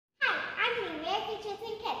Pictures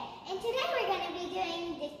and Kids. And today we're going to be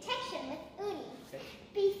doing detection with Uni. Okay.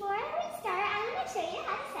 Before we start, I'm going to show you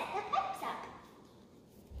how to set the pipes up.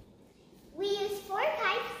 We use 4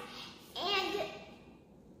 pipes, and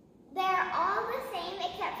they're all the same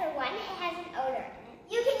except for one. It has an odor in it.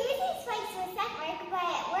 You can use these pipes with Scentwork,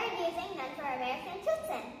 but we're using them for American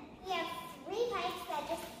Schutzhund. We have 3 pipes that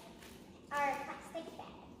just are plastic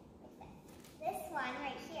bags. This one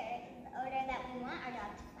right here is the odor that we want our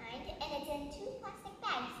dog to find, and it's in 2 plastic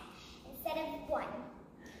bags instead of 1.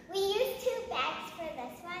 We use 2 bags for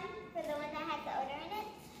this one, for the one that has the odor in it,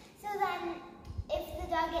 so then if the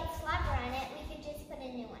dog gets slobber on it, we could just put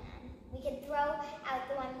a new one on. We could throw out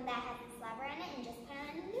the one that has the slobber on it and just put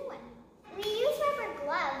on a new one. We use rubber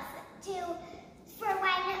gloves for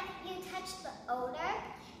when you touch the odor,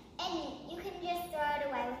 and you can just throw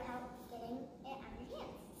it away without getting it on your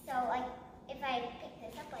hands. So like, if I pick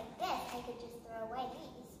this up like this, I could just throw away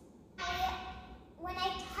these. When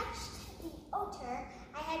I touched the odor,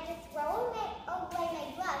 I had to throw away my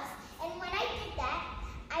gloves, and when I did that,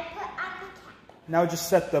 I put on the cap. Now just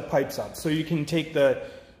set the pipes up. So you can take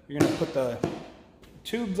you're going to put the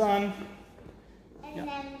tubes on. And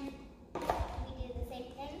then we do the same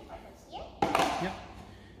thing over here. Yep.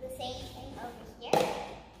 The same thing over here.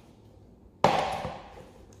 I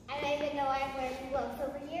don't even know why I'm wearing gloves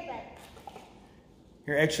over here, but...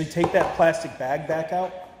 Here, actually take that plastic bag back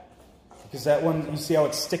out. Because that one, you see how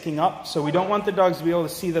it's sticking up? So we don't want the dogs to be able to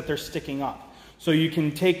see that they're sticking up. So you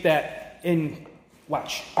can take that in,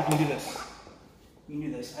 watch, you can do this. You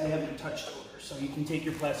can do this. I haven't touched odor. So you can take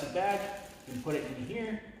your plastic bag and put it in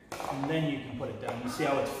here, and then you can put it down. You see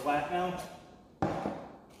how it's flat now? You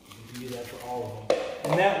can do that for all of them.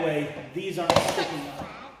 And that way, these aren't sticking up.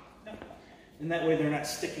 No. And that way they're not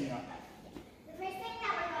sticking up. The first thing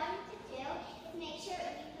that we're going to do is make sure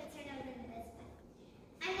Uni puts her nose in this pipe.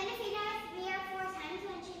 I'm going to feed her 3 or 4 times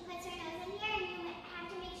when she puts her nose in here, and you have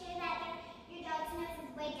to make sure that your dog's nose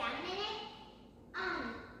is way down in it.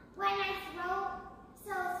 When I throw,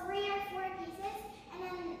 so 3 or 4 pieces, and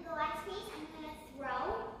then the last piece I'm going to throw,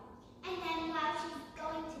 and then while she's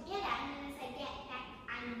going to get it, I'm going to say, get back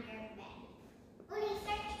on your bed. Uni,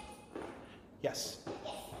 search. Yes.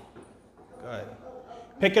 Yes. Good.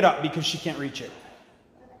 Pick it up because she can't reach it.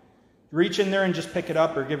 Reach in there and just pick it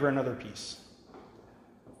up or give her another piece.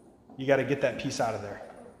 You got to get that piece out of there.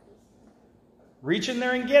 Reach in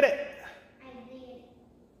there and get it.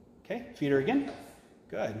 Okay, feed her again.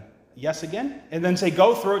 Good. Yes again. And then say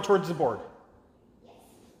go, throw it towards the board. Yes.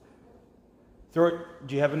 Throw it.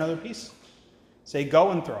 Do you have another piece? Say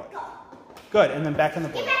go and throw it. Go. Good. And then back on the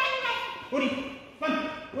board. Get back in the bed. Woody, come on.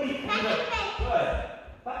 Woody, Back in the bed. Good.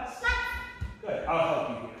 Butts. Butts. Good. I'll help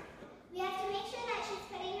you here. We have to make sure that she's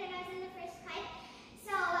putting her nose in the first pipe,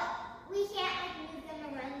 so we can't like move them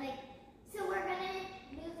around so we're gonna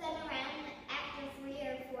move them around after 3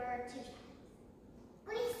 or 4 or 2 times.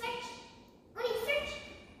 Woody, search. Woody, search.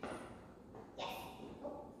 Yes. Oh.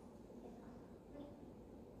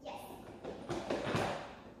 Yes.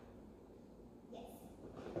 Yes.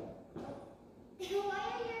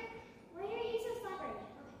 Why are you so stubborn?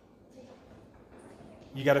 Okay.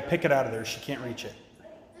 You got to pick it out of there. She can't reach it.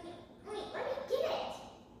 Let me get it.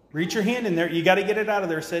 Reach your hand in there. You got to get it out of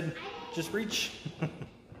there, Sid. Just reach.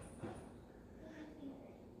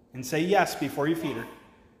 And say yes before you feed her.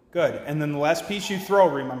 Good. And then the last piece you throw,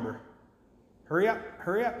 remember. Hurry up,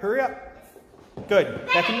 hurry up, hurry up. Good.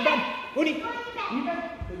 Back in your bed. Woody. In your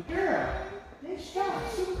bed. Good girl. Nice job.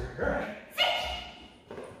 Super. Girl.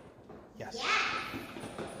 Yes. Yeah.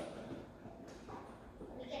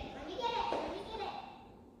 Let me get it. Let me get it. Let me get it.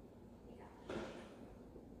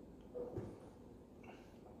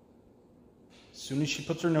 As soon as she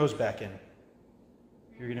puts her nose back in,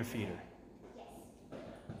 you're going to feed her. Yes.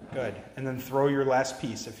 Good. And then throw your last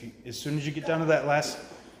piece. As soon as you get down to that last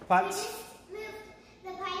pot. We just moved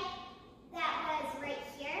the pipe that was right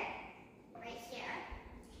here,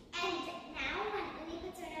 and now when Uni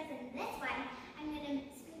puts her nose in this one, I'm going to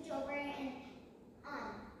scooch over and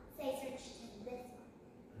say search to this one.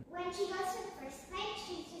 When she goes to the first pipe,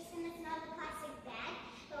 she's just going to smell the plastic bag,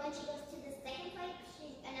 but when she goes to the second pipe,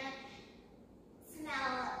 she's going to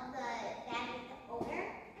smell the bag with the odor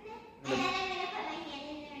in it, and then I'm going to put my hand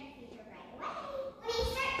in there and feed her right away. Uni,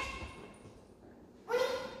 search! Uni,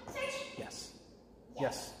 search! Yes.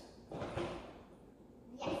 Yes.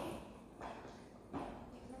 Yes.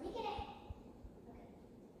 Let me get it.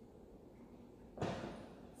 Okay.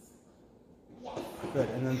 Yes. Good.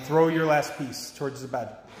 And then throw your last piece towards the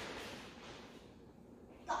bed.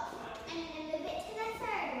 Go. And then move it to the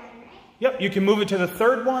third one, right? Yep, you can move it to the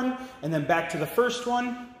third one and then back to the first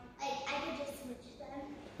one. Like, I could just switch them.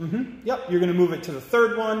 Yep, you're going to move it to the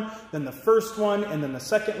third one, then the first one, and then the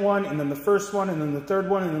second one, and then the first one, and then the third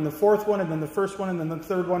one, and then the fourth one, and then the first one, and then the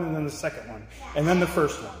third one, and then the second one, and then the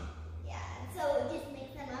first one. Yeah, so just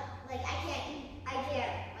mix them up. Like I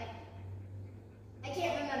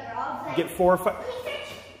can't remember all of them. Get 4 or 5. Let me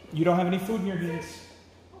search. You don't have any food in your hands.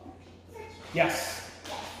 Search. Yes.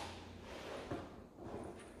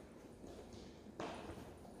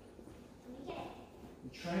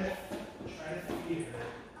 Try to feed her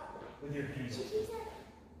with your hands.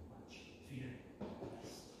 Feed her.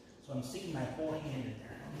 So I'm sticking my whole hand in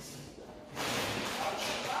there. Let me see.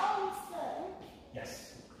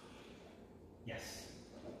 Yes. Yes.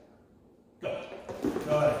 Good.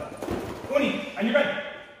 Good. Uni, on your bed.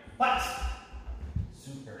 Flats.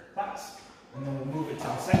 Super. Flats. And then we'll move it to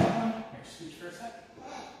the second one. Here, scooch for a sec.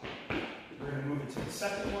 We're going to move it to the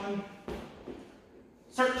second one.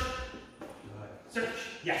 Search. Search.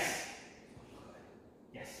 Yes.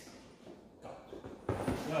 Yes. Go.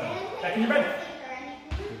 Good. Back in your bed.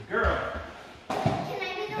 Good girl. Can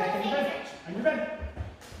I do the Back in your bed. On your bed.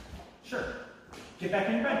 Sure. Get back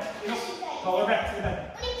in your bed. Call her back to the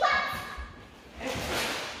bed.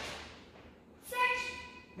 Search.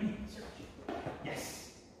 Search. Yes.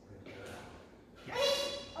 Good girl. Yes.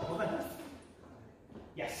 Hold on.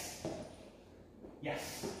 Yes.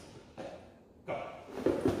 Yes. Go.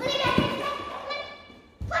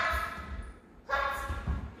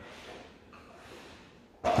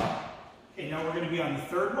 Okay, now we're going to be on the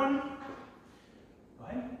third one. Go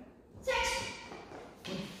ahead. Search.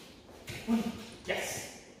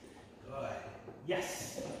 Yes. Good.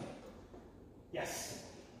 Yes. Yes.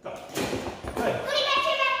 Go. Good.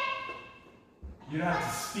 You don't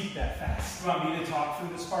have to speak that fast. You want me to talk through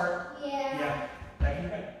this part? Yeah. Yeah. Back in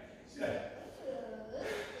your bed. Good.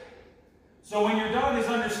 So when your dog is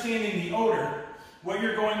understanding the odor, what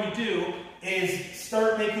you're going to do is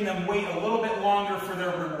start making them wait a little bit longer for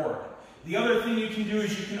their reward. The other thing you can do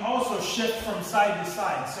is you can also shift from side to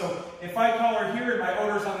side. So if I call her here and my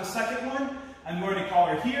odor's on the second one, I'm going to call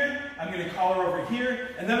her here, I'm going to call her over here,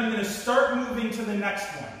 and then I'm going to start moving to the next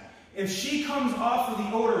one. If she comes off of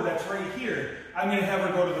the odor that's right here, I'm going to have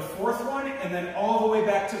her go to the fourth one and then all the way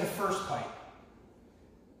back to the first pipe.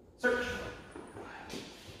 Search.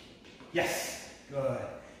 Yes. Good.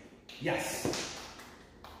 Yes.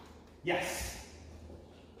 Yes.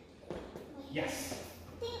 Yes.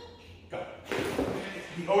 Go.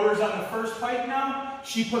 The odor's on the first pipe now.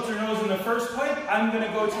 She puts her nose in the first pipe. I'm going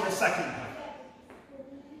to go to the second pipe.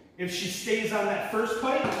 If she stays on that first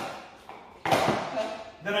pipe,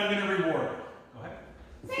 then I'm going to reward her. Go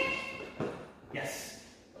ahead. Yes.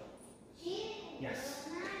 Yes.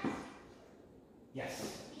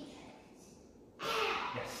 Yes.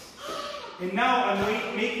 Yes. And now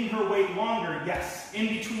I'm making her wait longer. Yes. In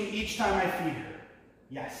between each time I feed her.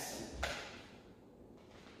 Yes.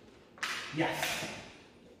 Yes.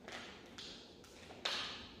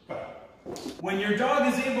 Good. When your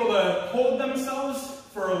dog is able to hold themselves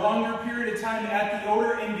for a longer period of time at the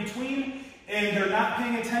odor in between, and they're not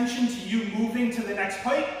paying attention to you moving to the next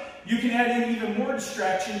pipe, you can add in even more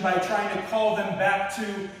distraction by trying to call them back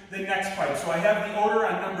to the next pipe. So I have the odor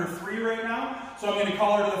on number 3 right now. So I'm going to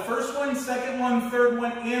call her to the first one, second one, third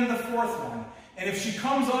one, and the fourth one. And if she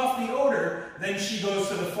comes off the odor, then she goes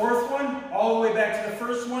to the fourth one, all the way back to the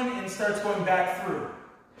first one, and starts going back through.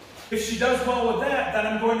 If she does well with that, then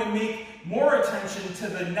I'm going to make more attention to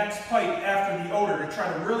the next pipe after the odor to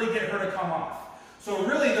try to really get her to come off. So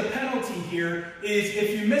really the penalty here is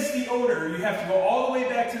if you miss the odor, you have to go all the way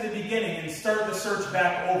back to the beginning and start the search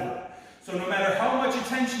back over. So no matter how much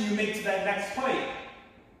attention you make to that next pipe,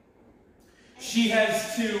 she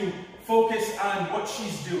has to focus on what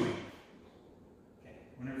she's doing. Okay,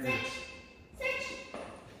 whenever you're ready.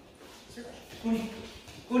 Search.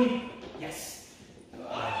 Uni. Yes.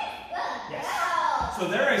 Yes. So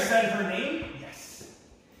there I said her name. Yes.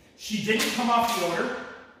 She didn't come off the odor.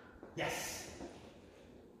 Yes.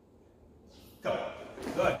 Go.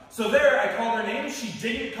 Good. So there I called her name. She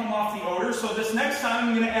didn't come off the odor. So this next time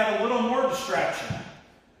I'm going to add a little more distraction.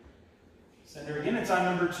 Send her again. It's on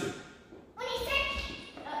number 2.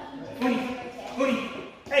 Uni.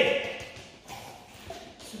 Hey.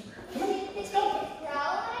 Super. Come on. Let's go.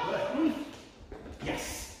 Good.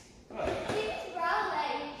 Yes. Good.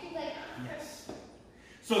 Yes.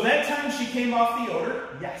 So that time she came off the odor.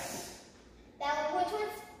 Yes. Which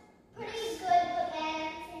one's pretty good but bad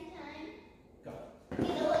at the same time? Go.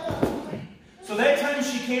 So that time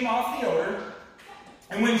she came off the odor,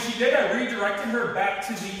 and when she did, I redirected her back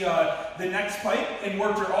to the next pipe and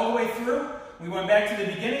worked her all the way through. We went back to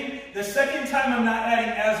the beginning. The second time, I'm not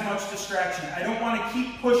adding as much distraction. I don't want to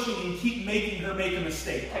keep pushing and keep making her make a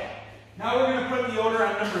mistake. Now we're going to put the odor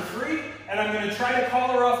on number 3, and I'm going to try to call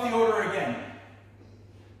her off the odor again.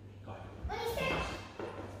 Go ahead.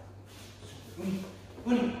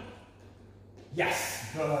 Uni. Yes.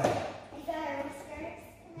 Good. Is that her whiskers?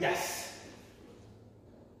 Yes.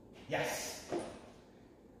 Yes.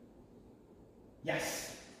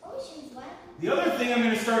 Yes. Oh, she's wet. The other thing I'm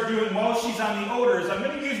going to start doing while she's on the odor is I'm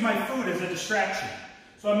going to use my food as a distraction.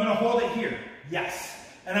 So I'm going to hold it here. Yes.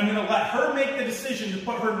 And I'm going to let her make the decision to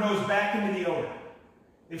put her nose back into the odor.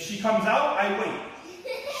 If she comes out, I wait.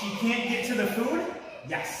 She can't get to the food?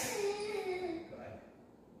 Yes. Good.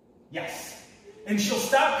 Yes. And she'll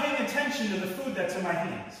stop paying attention to the food that's in my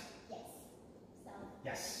hands. Yes. So.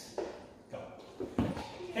 Yes. Go.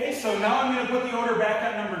 Okay, so now I'm going to put the odor back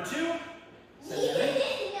at number 2.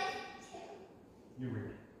 You read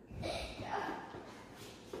it.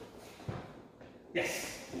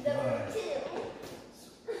 Yes. Number 2.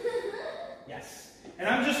 Yes. And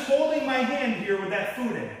I'm just holding my hand here with that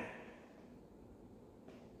food in it.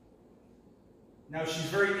 Now she's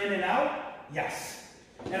very in and out. Yes.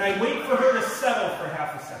 And I wait for her to settle for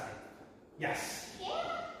half a second. Yes. Yes.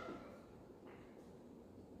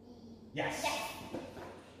 Yes.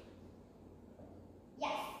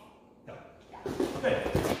 Yes. Go.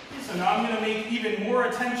 Good. So now I'm going to make even more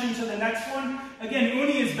attention to the next one. Again,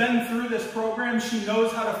 Uni has been through this program. She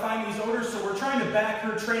knows how to find these odors, so we're trying to back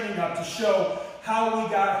her training up to show how we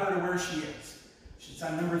got her to where she is. She's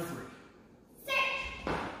on number 3.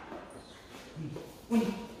 Search.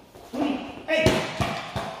 Uni. Hey!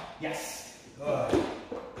 Yes. Good.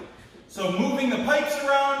 So moving the pipes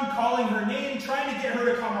around, calling her name, trying to get her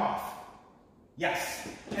to come off. Yes.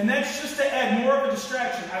 And that's just to add more of a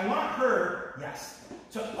distraction. I want her, yes,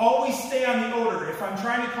 to always stay on the odor. If I'm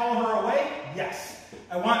trying to call her away, yes.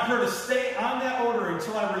 I want her to stay on that odor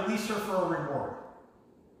until I release her for a reward.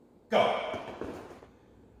 Go.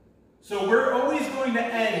 So we're always going to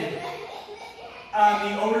end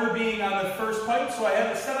on the odor being on the first pipe. So I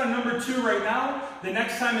have it set on number 2 right now. The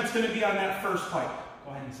next time it's going to be on that first pipe.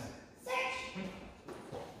 Go ahead and set it. Search.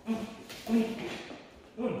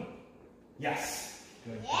 Yes.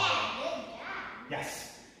 Good. Yeah, good job.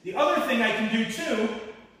 Yes. The other thing I can do too,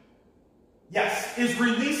 yes, is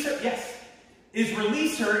release her. Yes. Is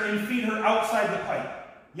release her and feed her outside the pipe.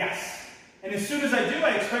 Yes. And as soon as I do,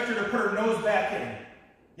 I expect her to put her nose back in.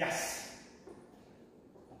 Yes.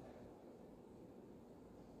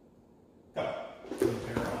 Go.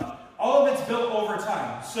 All of it's built over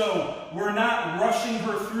time. So we're not rushing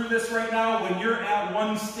her through this right now. When you're at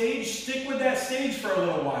one stage, stick with that stage for a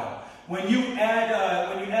little while. When you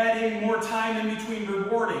add in more time in between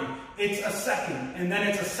rewarding, it's a second, and then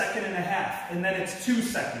it's a second and a half, and then it's 2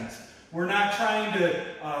 seconds. We're not trying to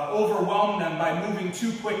overwhelm them by moving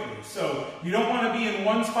too quickly. So you don't want to be in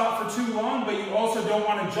one spot for too long, but you also don't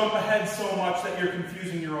want to jump ahead so much that you're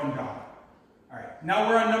confusing your own dog. All right, now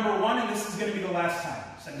we're on number 1, and this is going to be the last time.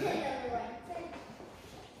 Send it.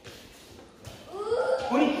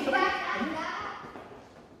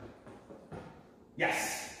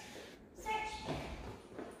 Yes. Search.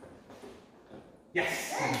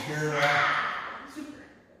 Yes. Super.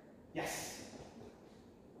 Yes.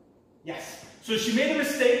 Yes. So she made a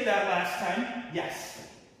mistake that last time. Yes.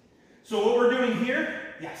 So what we're doing here,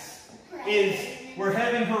 yes, is we're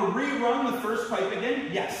having her rerun the first pipe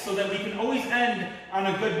again. Yes. So that we can always end on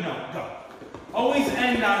a good note. Go. Always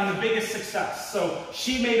end on the biggest success. So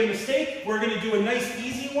she made a mistake. We're going to do a nice,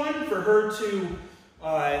 easy one for her to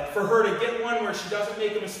get one where she doesn't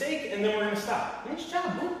make a mistake, and then we're going to stop. Nice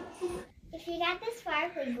job, Boo. If you got this far,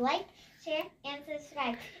 please like, share, and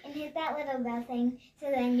subscribe. And hit that little bell thing so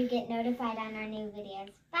then you get notified on our new videos.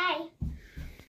 Bye!